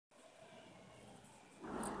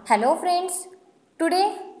Hello friends,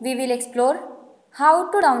 today we will explore how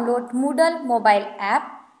to download Moodle mobile app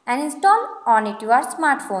and install on it your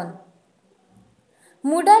smartphone.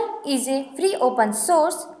 Moodle is a free open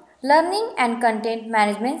source learning and content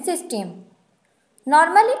management system,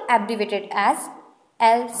 normally abbreviated as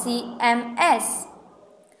LCMS.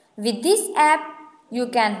 With this app, you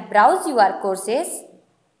can browse your courses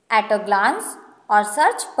at a glance or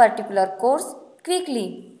search particular course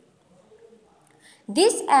quickly.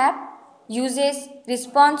 This app uses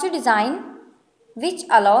responsive design which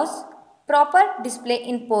allows proper display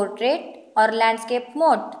in portrait or landscape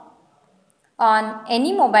mode on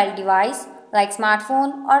any mobile device like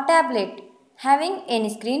smartphone or tablet having any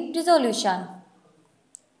screen resolution.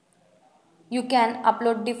 You can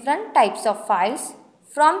upload different types of files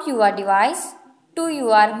from your device to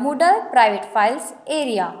your Moodle private files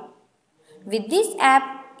area. With this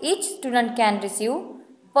app, each student can receive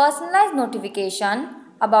personalized notification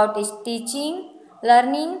about his teaching,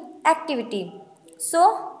 learning activity. So,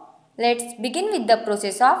 let's begin with the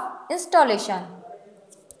process of installation.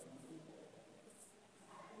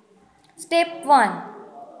 Step 1.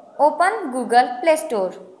 Open Google Play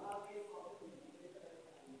Store.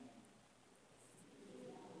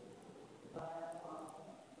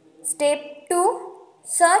 Step 2.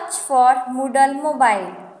 Search for Moodle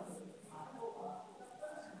Mobile.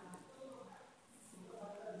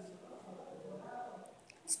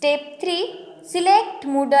 Step 3. Select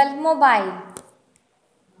Moodle Mobile.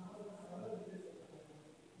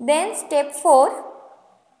 Then step 4.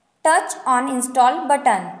 Touch on Install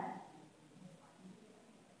button.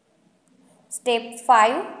 Step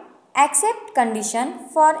 5. Accept condition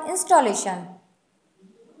for installation.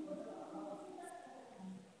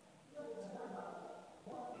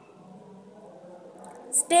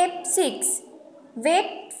 Step 6.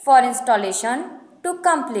 Wait for installation to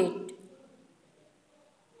complete.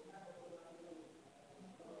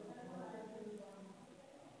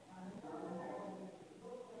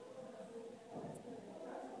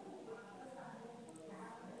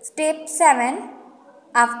 Step 7.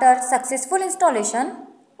 After successful installation,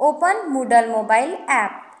 open Moodle mobile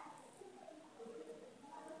app.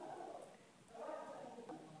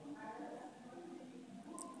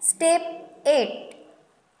 Step 8.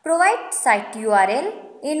 Provide site URL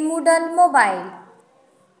in Moodle mobile.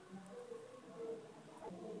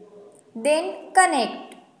 Then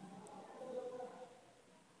connect.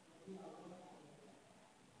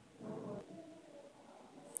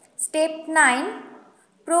 Step 9.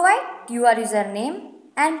 Provide your username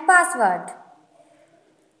and password.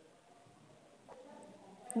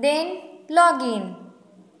 Then log in.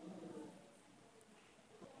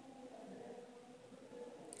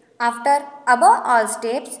 After above all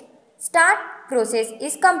steps, start process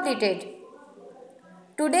is completed.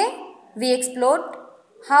 Today we explored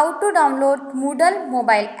how to download Moodle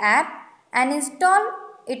mobile app and install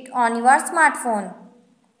it on your smartphone.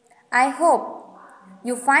 I hope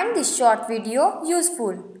you find this short video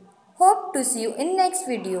useful. Hope to see you in next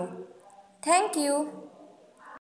video. Thank you.